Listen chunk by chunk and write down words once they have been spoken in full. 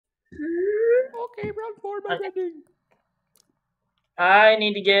Okay, round 4, my friend. I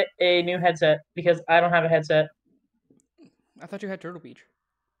need to get a new headset because I don't have a headset. I thought you had Turtle Beach.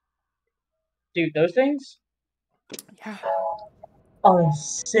 Dude, those things Yeah. are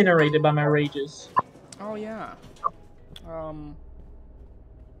incinerated by my rages. Oh yeah. Hold on,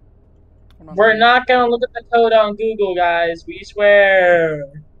 let We're me. not gonna look at the code on Google, guys. We swear.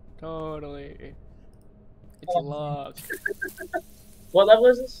 Totally. It's Oh, luck. what level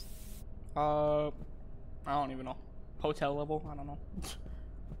is this? I don't even know. Hotel level? I don't know.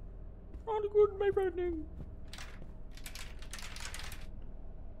 On good, my friend.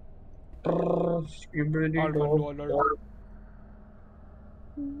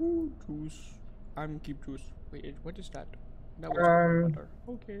 Juice. I'm keep juice. Wait, what is that? That was coconut water.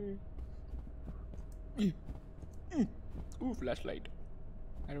 Okay. Ooh, flashlight.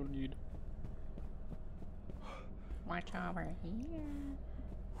 I don't need. Watch over here.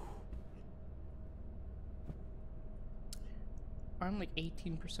 I'm like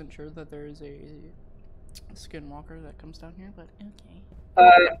 18% sure that there is a skinwalker that comes down here, but okay.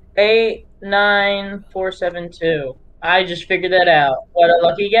 89472. I just figured that out. What a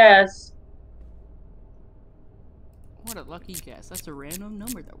lucky guess. What a lucky guess. That's a random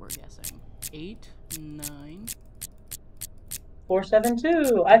number that we're guessing. 8, 9,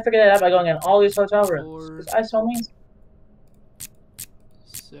 472. I figured that out by going in all these hotel rooms. 4, Because I saw me.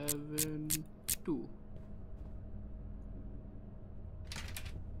 7, 2.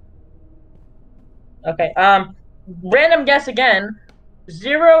 Okay. Random guess again.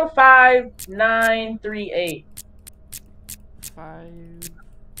 05938. 5,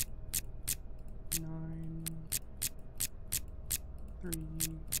 9, 3.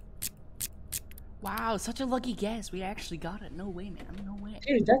 Wow, such a lucky guess. We actually got it. No way, man. No way.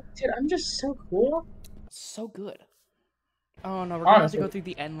 Dude, I'm just so cool. So good. Oh no, we're gonna have to go through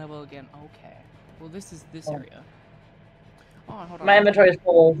the end level again. Okay. Well, this is this area. Oh, hold on. My inventory is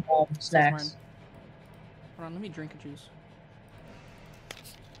full of snacks. Hold on, let me drink a juice.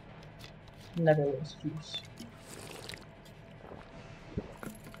 Never was juice.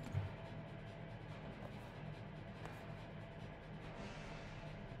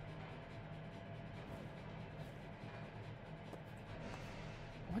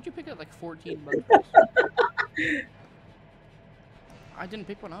 Why'd you pick up like 14 bucks? I didn't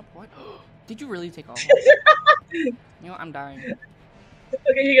pick one up. What? Did you really take all of them? You know, I'm dying.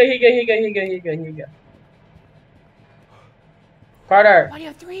 Okay, here you go. Carter. Why do you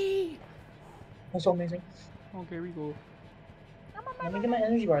have 3? That's so amazing. Okay, we go. Let me get my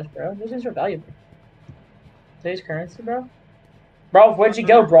energy bars, bro. Those things are valuable. Today's currency, bro. Bro, where'd you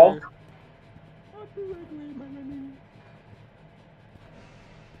go, bro?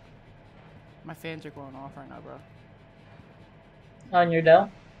 My fans are going off right now, bro. On your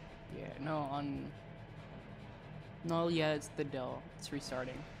Dell? Yeah, no, on... No, yeah, it's the Dell. It's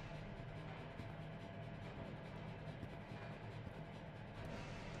restarting.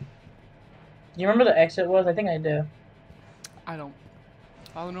 Do you remember the exit was? I think I do. I don't.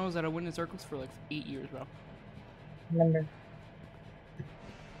 All I know is that I went in circles for like 8 years, bro. Remember.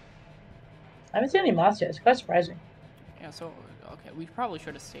 I haven't seen any moths yet. It's quite surprising. Yeah, so, okay, we probably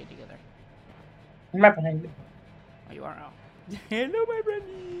should have stayed together. I'm right behind you. Oh, you are now. Hello, my friend.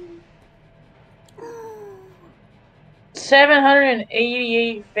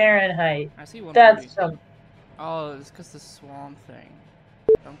 788 Fahrenheit. I see one. That's some. Oh, it's because the swamp thing.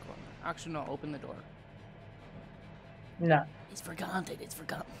 Don't go in there. Actually, no, open the door. No. It's forgotten. It's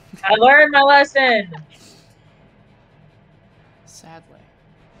forgotten. I learned my lesson. Sadly.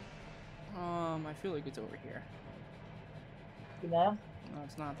 I feel like it's over here. No? No,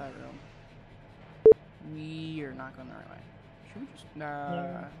 it's not that room. We are not going the right way. Should we just... Nah.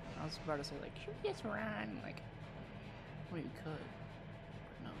 Yeah. I was about to say, like, should we just run? Like, well, you could.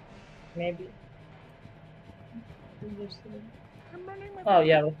 But no. Maybe. Oh,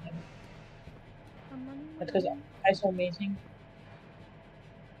 yeah. That's because I'm so amazing.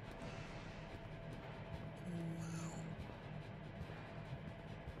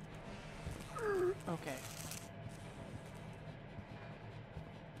 Okay.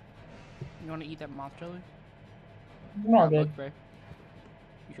 You want to eat that moth jelly? I'm all good.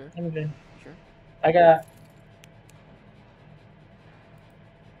 You sure? I'm good. You sure? I got...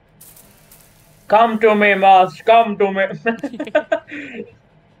 Come to me, moths. Come to me.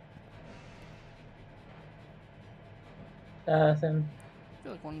 I feel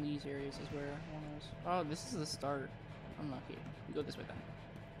like one of these areas is where one is. Oh, this is the start. Unlucky. We go this way then.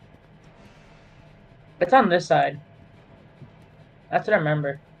 It's on this side. That's what I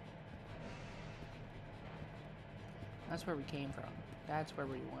remember. That's where we came from. That's where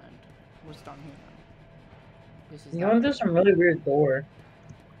we went. What's down here? This is You went through some really weird door.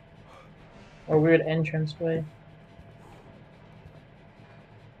 Or weird entrance way.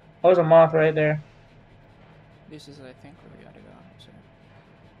 Oh, there's a moth right there. This is, I think, where we gotta go. So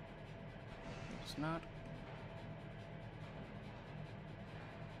it's not.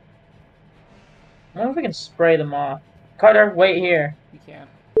 I don't know if we can spray the moth. Carter, wait here. You can't.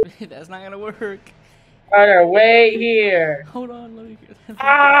 That's not gonna work. Carter, wait here. Hold on, let me get.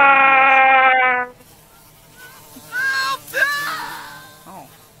 Ah! Oh.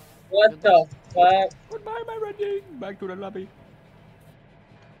 What the fuck? Goodbye, my Reggie. Back to the lobby.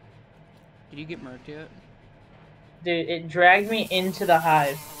 Did you get murked yet? Dude, it dragged me into the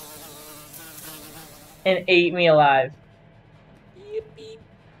hive. And ate me alive. Yippee. Okay,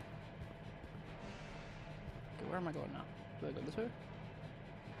 where am I going now? Do I go this way?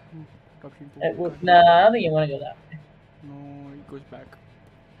 Nah, I don't think you want to go that way. No, it goes back.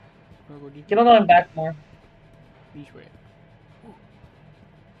 Do I go this Keep way? on going back more. This way. Ooh.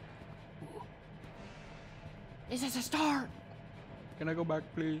 Ooh. Is this a start? Can I go back,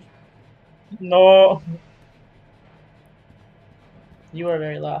 please? No. You are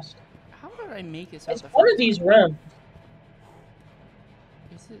very lost. How did I make it? It's one of these rooms.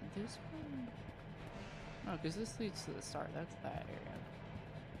 Is it this one? No, because this leads to the start. That's that area.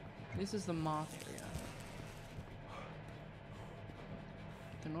 This is the moth area.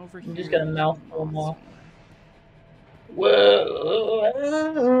 Then over here. You just got a mouthful of moth. Somewhere.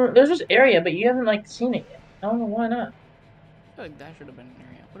 Whoa. There's this area, but you haven't, like, seen it yet. I don't know why not. I feel like that should have been an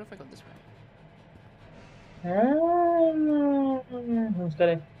area. What if I go this way? Let's go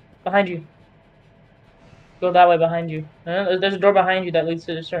there. Behind you. Go that way behind you. There's a door behind you that leads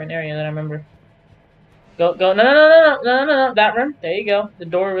to a certain area that I remember. Go. No. That room. There you go. The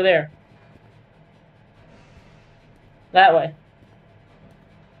door over there. That way.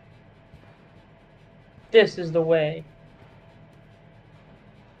 This is the way.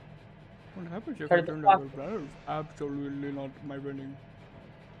 What happens if Part I of the turn clock. that valve? Absolutely not my running.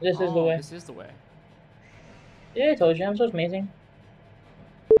 This is the way. This is the way. Yeah, I told you. I'm so amazing.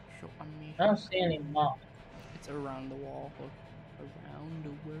 So amazing. I don't see any moth. It's around the wall. Look. Around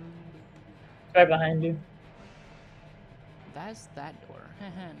the world. Right behind you. That's that door.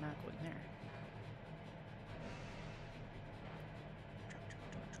 Not going there.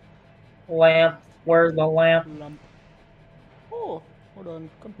 Lamp. Where's the lamp? Lamp. Oh, hold on.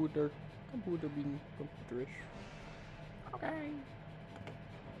 Computer. Computer being computerish. Okay.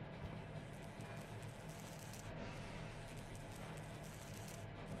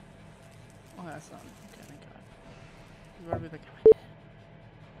 Oh, that's not. Okay, thank God. You gotta be like,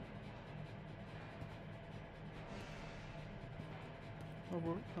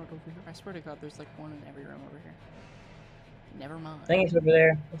 over, not over here. I swear to God, there's like one in every room over here. Never mind. I think it's over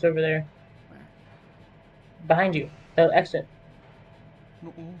there. It's over there. Where? Behind you. The exit.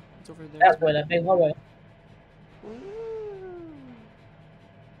 No, it's over there. That way, that big hallway.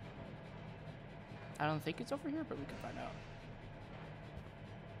 I don't think it's over here, but we can find out.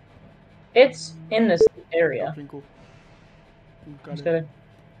 It's in this area. Cool. Let's go.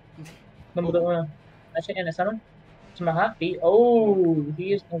 Number one. Actually, in a summer. To my heartbeat. Oh,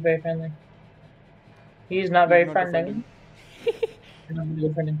 he is not very friendly. He is not very friendly. He's not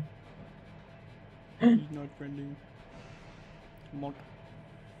very friendly. He's not friendly. Mod.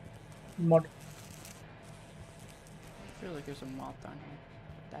 Mod. I feel like there's a moth down here.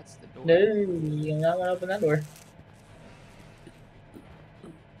 That's the door. No, you're not gonna open that door.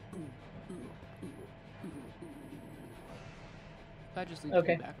 That just leads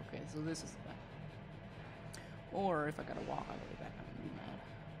me back. Okay, so this is the back. Or if I gotta walk all the way back, I'm gonna be mad.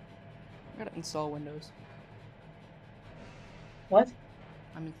 I gotta install Windows. What?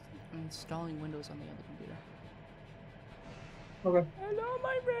 I'm installing Windows on the other computer. Okay. Hello,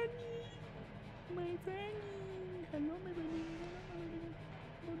 my Rennie! My Rennie! Hello, my Rennie! Hello, my Rennie!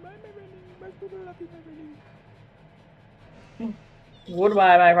 Goodbye, my Rennie! Back to the lobby, my Rennie!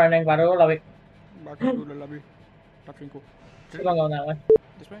 Goodbye, my friend. Back to the lobby. Back to the lobby. Top 5. Keep on going that way.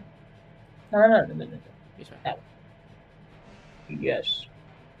 This way? No. This way. That way. Yes.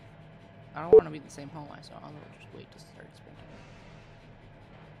 I don't want to be in the same hallway, so I'll just wait to start sprinting.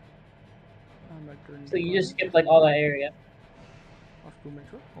 I'm not turning. So you just skipped like all that area. Have to make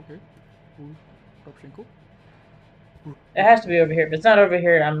sure. Okay. Top 5. It has to be over here. If it's not over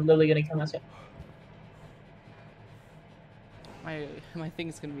here, I'm literally gonna kill myself. My thing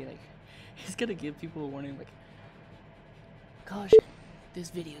is gonna be like, it's gonna give people a warning like, gosh, this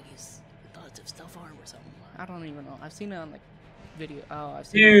video gives thoughts of self-harm or something. I don't even know. I've seen it on like video. Oh, I've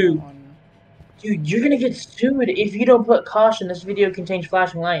seen it on. Dude, you're gonna get sued if you don't put caution. This video contains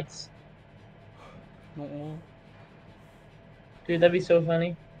flashing lights. No. Dude, that'd be so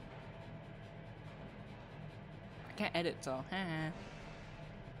funny. I can't edit, so. If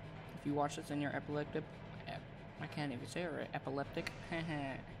you watch this and you're epileptic, I can't even say it right. Epileptic.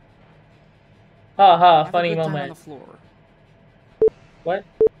 Ha, Have funny a good moment. time on the floor. What?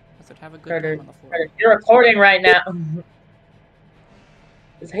 I said, have a good Carter, time on the floor. Carter, you're recording right now.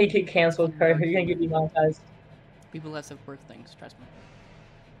 This is how you get canceled, Carter. You're gonna get demonetized. People that have birth things, trust me.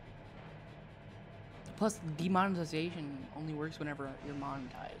 Plus, demonetization only works whenever you're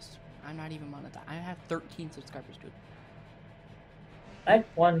monetized. I'm not even monetized. I have 13 subscribers, dude. I have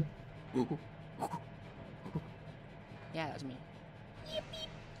 1. Yeah, that's me.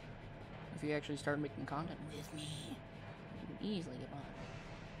 If you actually start making content with me, you can easily get on.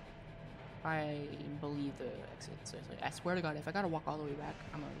 I believe the exit. Seriously, I swear to God, if I gotta walk all the way back,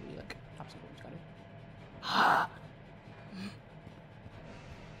 I'm gonna be like, obstacle, got it.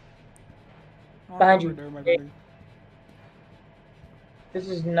 Behind you. This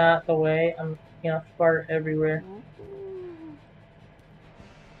is not the way. I'm gonna fart everywhere. No.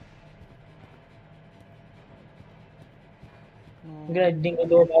 I'm gonna ding the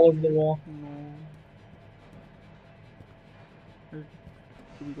door all over the wall. No. Do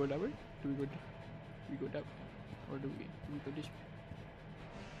we go that way? Do we go that way? Or do we go this way?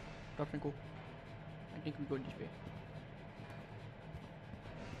 Stop and go. I think we go this way.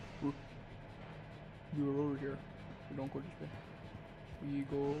 We were over here. We don't go this way. We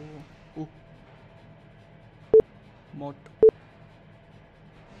go. Oh. Mot.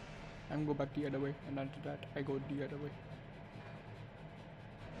 I'm go back the other way, and after that, I go the other way.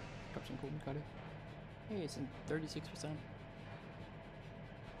 Stop and go. We got it. Hey, it's in 36%.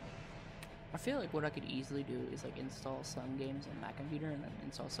 I feel like what I could easily do is like install some games on that computer and then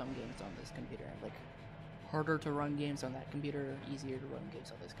install some games on this computer. Like harder to run games on that computer, easier to run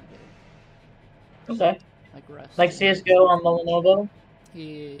games on this computer. Okay. Like Rust. Like CSGO on the Lenovo?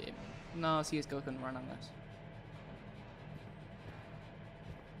 Yeah. No, CSGO couldn't run on this.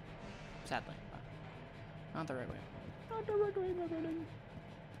 Sadly. Not the right way. Not the right way, my friend.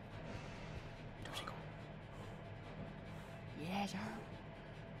 Yes, sir.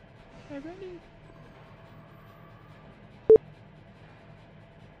 I'm ready.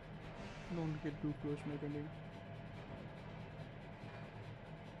 Don't get too close, my friend.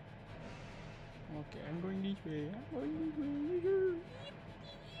 Okay, I'm going this way. I'm going this way.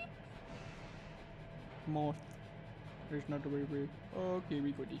 Moth. There's not the right way. Okay,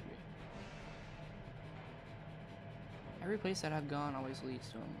 we go this way. Every place that I've gone always leads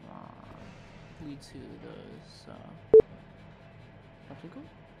to those obstacle.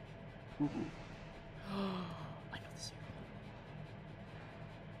 I know this area.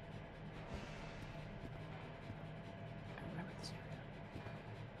 I remember this area.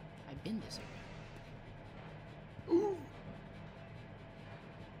 I've been this area. Ooh.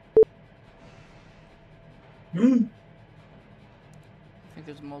 I think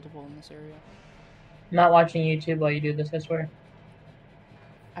there's multiple in this area. I'm not watching YouTube while you do this, I swear.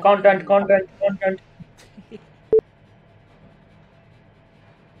 Content.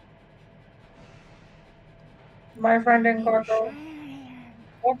 My friend in Carter.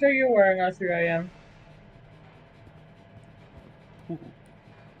 What are you wearing at 3 a.m.?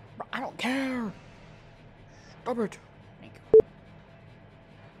 I don't care. Stop it. Thank you.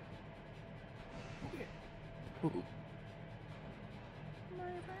 My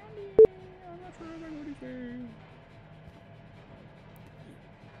friendy, I'm not sure if I know this way.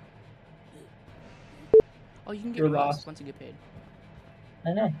 Oh, you can get lost once you get paid.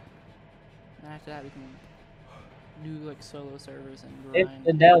 I know. And after that, we can do like solo servers and If grind.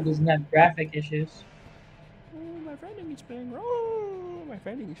 the Dell doesn't have graphic issues. Oh, my friend is playing Rush. Oh, my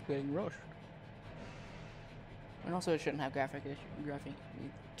friend is playing Rush. And also, it shouldn't have graphics issues.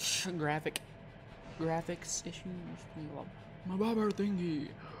 My bobber thingy.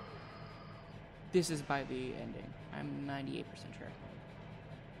 This is by the ending. I'm 98% sure.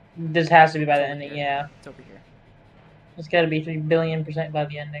 This has to be by the ending, Here. yeah. It's over here. It's gotta be 3 billion% by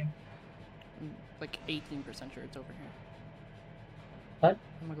the ending. I'm like 18% sure it's over here. What?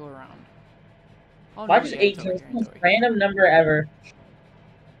 I'm gonna go around. Oh, why no, just yeah, 18? It's the most random number ever.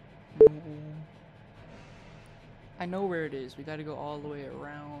 I know where it is. We gotta go all the way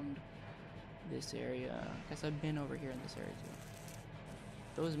around this area. Guess I've been over here in this area too.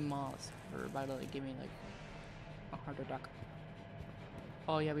 Those moths are about to like give me like a heart attack.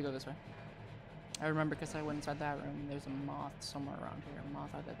 Oh yeah, we go this way. I remember because I went inside that room. There's a moth somewhere around here. A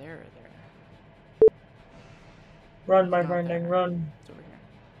moth either there or there. Run, my friend, and run. It's over here.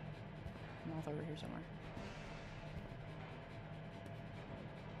 Moth over here somewhere.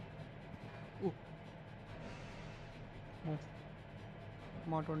 Ooh. Moth.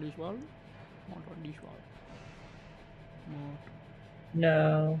 Moth on this wall. Moth on this wall. Moth.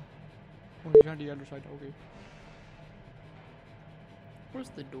 No. Oh, he's on the other side. Okay. Where's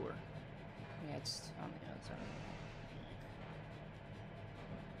the door? Yeah, it's on the outside of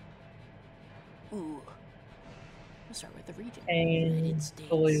the wall. Ooh. Let's start with the region. United States.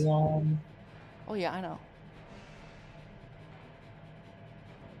 Oh yeah, I know.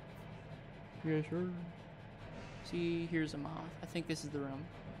 Yeah, sure. See, here's a moth. I think this is the room.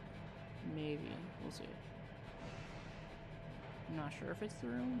 Maybe. We'll see. I'm not sure if it's the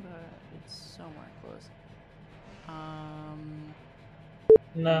room, but it's somewhere close.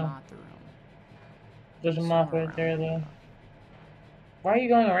 No. Not the room. There's a moth right there, though. Why are you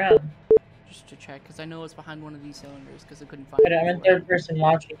going around? Just to check, because I know it's behind one of these cylinders, because I couldn't find it. I'm in third person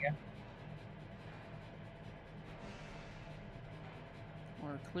watching you.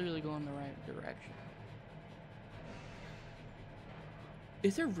 We're clearly going the right direction.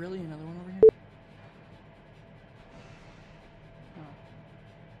 Is there really another one over here? Oh.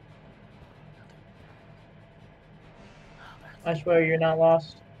 I swear you're not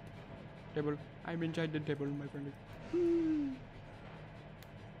lost. Table. I'm inside the table, my friend.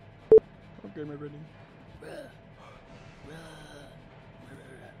 Okay, my friend.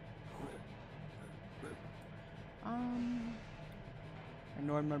 I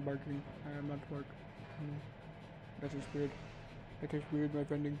know I'm not barking. I am not bark. That is weird. That is weird, my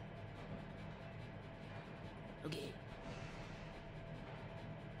friend. Okay.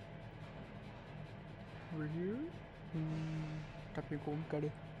 Over here? Tapping home, got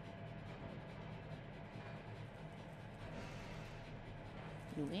it.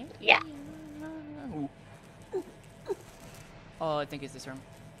 Yeah. Ooh. Oh, I think it's this room.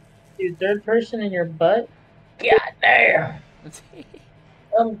 Dude, third person in your butt? God damn.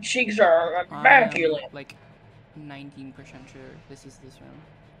 Cheeks are immaculate. I'm like 19% sure this is this room.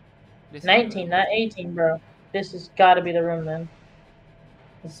 This 19, not 18, bro. This has got to be the room then.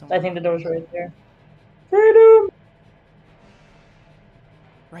 I think the door's right there. Freedom!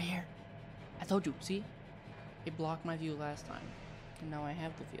 Right here. I told you, see? It blocked my view last time. And now I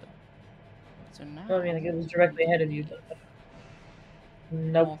have the view. So now... I mean, it was directly ahead of you.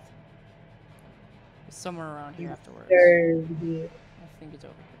 Nope. It's somewhere around here afterwards. I think it's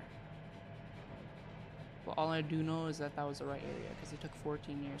over here. Well, all I do know is that that was the right area, because it took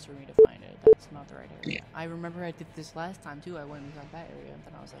 14 years for me to find it. That's not the right area. I remember I did this last time, too. I went inside that area, and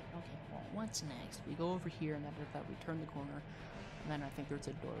then I was like, okay, well, what's next? We go over here, and after that, we turn the corner, and then I think there's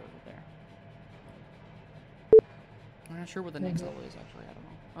a door over there. I'm not sure what the next level is, actually. I don't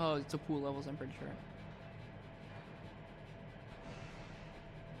know. Oh, it's a pool levels, I'm pretty sure.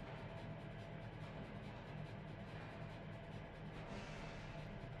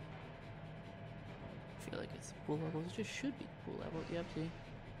 I feel like it's pool levels. It just should be pool level. Yep, see?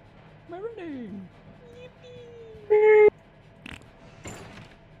 My running! Yippee!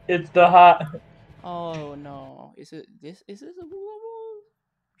 It's the hot. Oh no. Is it this? Is this a pool level?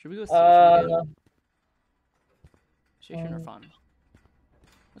 Should we go station again? Station or fun?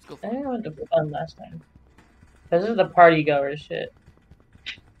 Let's go fun. I went to fun last time. This is the party goer shit.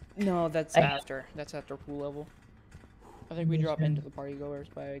 No, that's after. That's after pool level. I think we drop into the party goers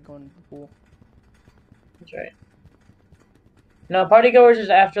by going to the pool. That's right. No, party goers is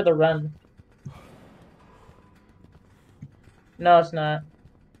after the run. No, it's not.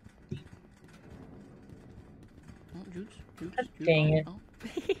 Oh, juice. Dang it. Oh.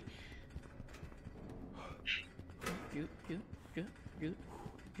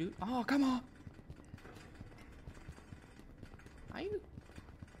 Juice. Oh, come on.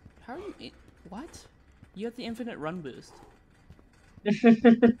 How are you? What? You have the infinite run boost.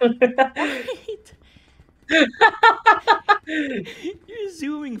 What? You're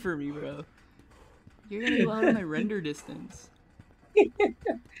zooming for me, bro. You're gonna go out of my render distance. Slow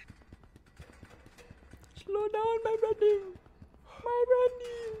down, my running. My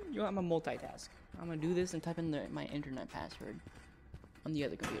running. You know, I'm a multitask. I'm gonna do this and type in my internet password on the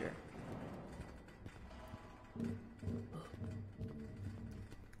other computer.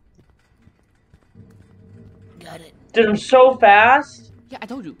 Got it. Dude, I'm so fast. Yeah, I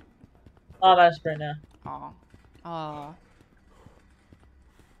told you. Oh, that's right now. Aw.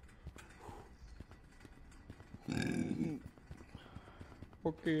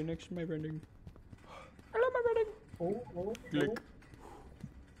 Okay, next my running. Hello, my running. Oh. Click.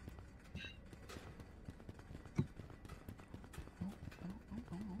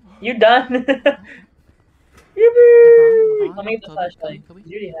 You done? Yippee! I'll need the flashlight. You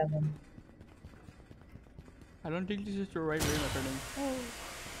already have one. I don't think this is the right way, my friend. Oh.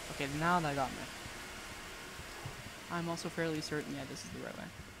 Okay, now that got me. I'm also fairly certain, yeah, this is the right way.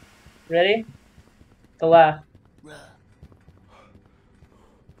 Ready? The left.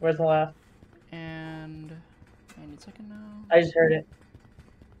 Where's the left? And I need a second now. I just heard it.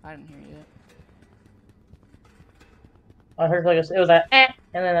 I didn't hear you yet. I heard like it was like and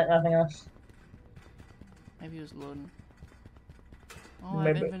then like nothing else. Maybe it was loading. Oh, I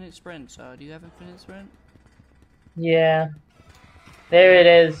have Maybe. infinite sprint. So, do you have infinite sprint? Yeah. There it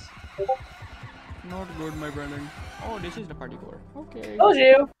is. Not good, my friend. Oh, this is the party core. Okay. Told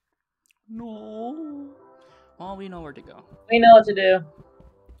you. No. Well, we know where to go. We know what to do.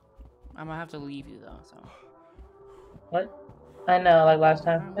 I'm gonna have to leave you though. So. What? I know, like last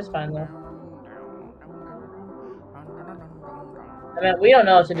time. It's fine though. I mean, we don't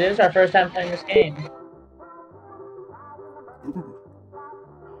know what to do. It's our first time playing this game.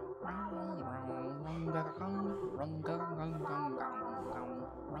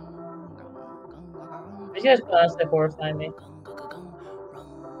 These guys honestly horrifying me.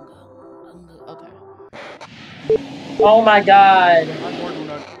 Okay. Oh my god.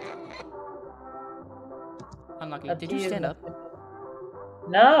 Unlucky. Did you stand up?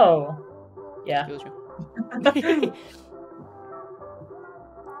 No. Yeah. Excuse you. Baby,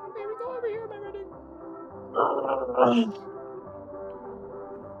 go over here, my wedding.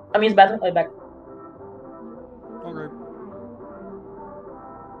 I mean, it's bathroom. Like back. Okay.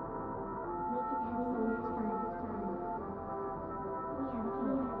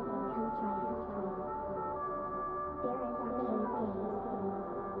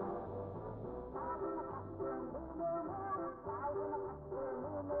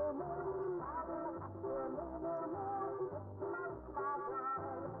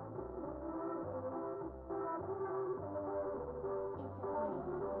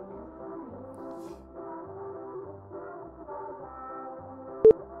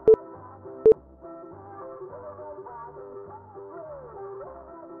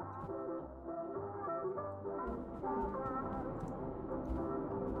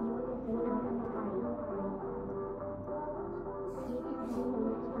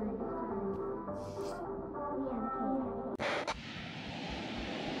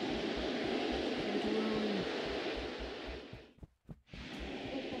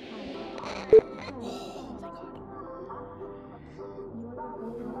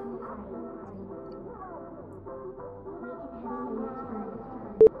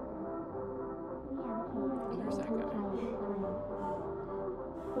 Where's that guy?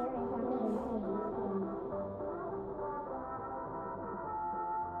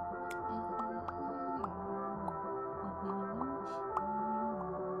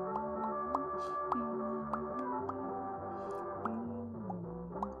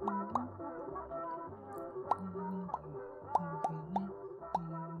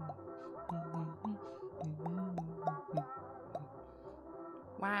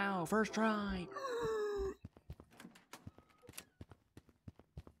 Wow, first try.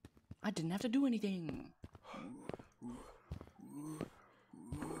 I didn't have to do anything.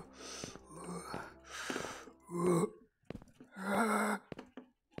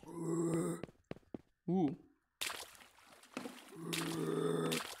 Ooh.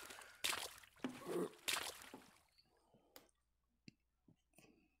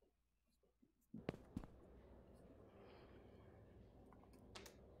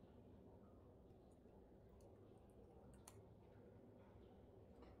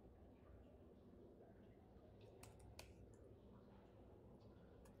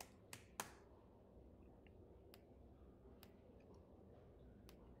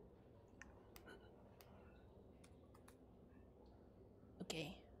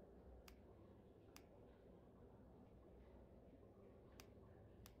 Okay.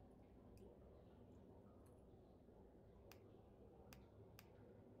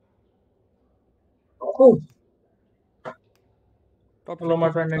 Oh. Stop Hello,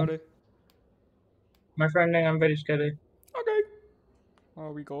 my thinking, friend. Scotty. My friend, I'm very scared. Okay. Here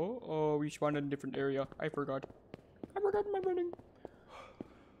we go. Oh, we spawned in a different area. I forgot. I forgot my wedding.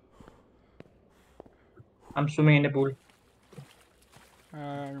 I'm swimming in the pool.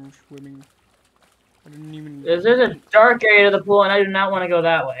 I'm swimming. I didn't even. There's a dark area of the pool, and I do not want to go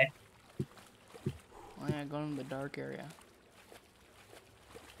that way. Oh yeah, go in the dark area.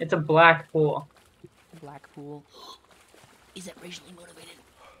 It's a black pool. Black pool. Is that racially motivated?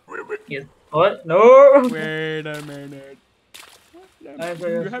 Yes. What? No. Wait a minute. You have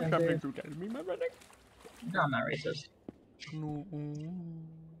something to tell me, my wedding? No, I'm not racist. No.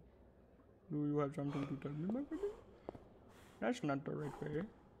 Do you have something to tell me, my wedding? That's not the right way.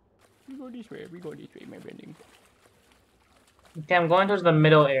 We go this way. We go this way, my friending. Okay, I'm going towards the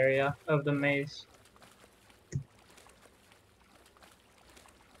middle area of the maze.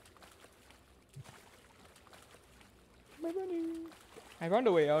 My friending. I found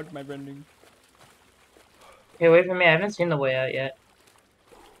a way out, my friending. Okay, wait for me. I haven't seen the way out yet.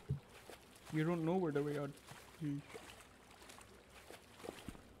 You don't know where the way out is.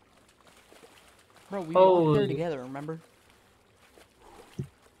 Bro, we walked there together, remember?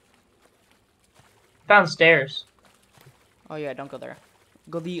 Found stairs. Oh yeah, don't go there.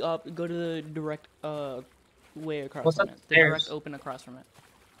 Go go to the direct way across What's from up it. the The direct stairs? open across from it.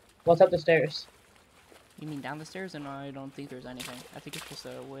 What's up the stairs? You mean down the stairs? And I don't think there's anything. I think it's just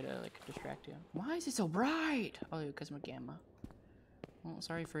a way to like distract you. Why is it so bright? Oh, because of gamma. Well,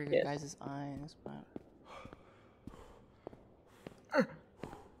 sorry for your guys' eyes, but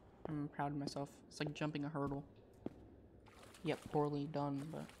I'm proud of myself. It's like jumping a hurdle. Yep, poorly done,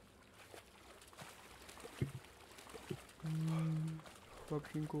 but. Do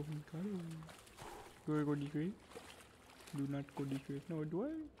I go this way? Do not go this way. No, do I?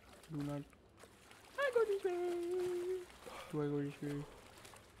 Do not. I go this way. Do I go this way?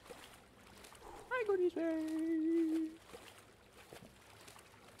 I go this way.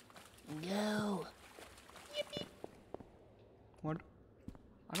 Go. Yippee. What?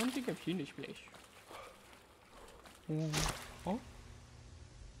 I don't think I've seen this place. Oh?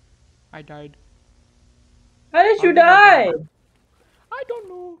 I died. How did you die? I don't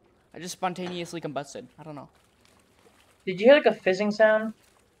know. I just spontaneously combusted. I don't know. Did you hear like a fizzing sound?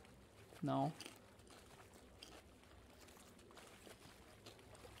 No.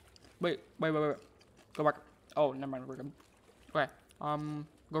 Wait. Go back. Oh, never mind. We're good. Okay.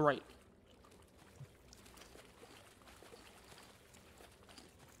 Go right.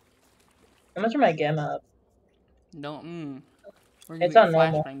 How much of my gamma up? No. We're It's gonna on get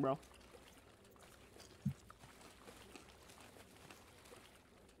a normal. flashbang, bro.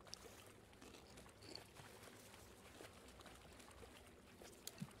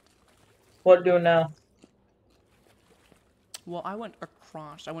 What do now? Well, I went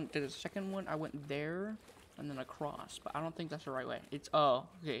across. I went to the second one. I went there, and then across. But I don't think that's the right way. It's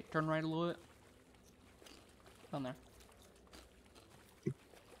okay. Turn right a little bit. Down there.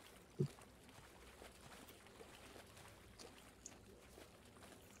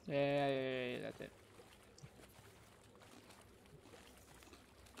 Yeah, that's it.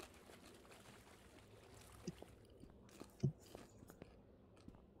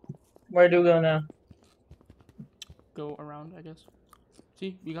 Where do we go now? Go around, I guess.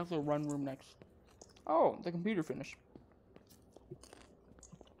 See, we got the run room next. Oh, the computer finished.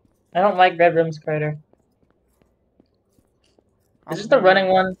 I don't like red rooms, Carter. Is this the running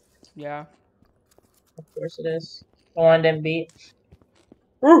one? Yeah. Of course it is. The one I didn't beat.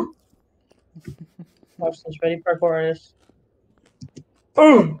 Woo! Watch this. Ready, parkour artist.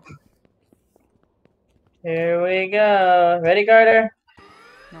 Boom! Here we go. Ready, Carter?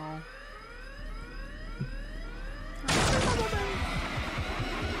 No.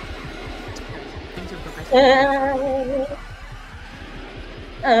 Things are progressing.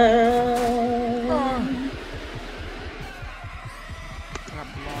 I got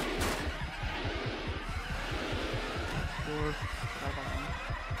blocked.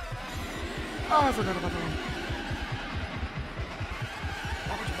 Oh, I forgot about that one.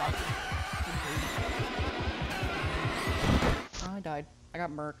 I died. I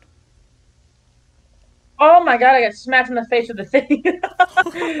got murked. Oh my god, I got smacked in the face with the thing.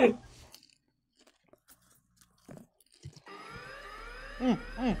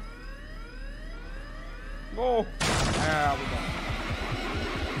 Go! Ah, we got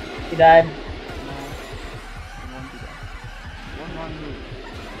He died. No. One wrong move.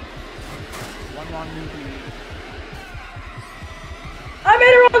 One wrong move, please. I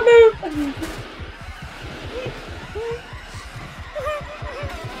made a wrong move!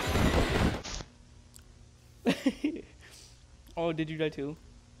 Oh, did you die too?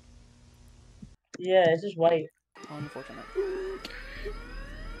 Yeah, it's just white. Unfortunate.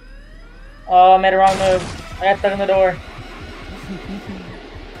 Oh, I made a wrong move. I got stuck in the door.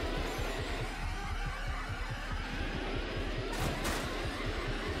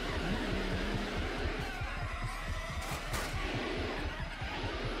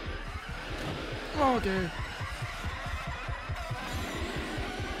 Okay.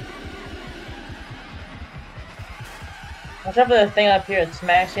 Watch out for the thing up here. It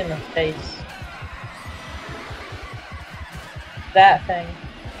smacks you in the face. That thing.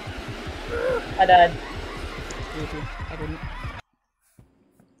 I died. Me too. I didn't.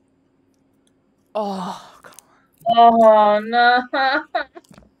 Oh, come on. Oh no.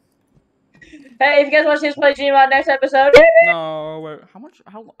 Hey, if you guys want to see us play Gmod next episode, No, wait. How much?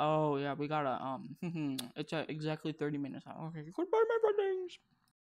 How? Oh yeah, we gotta it's exactly 30 minutes. Okay, goodbye, my friends.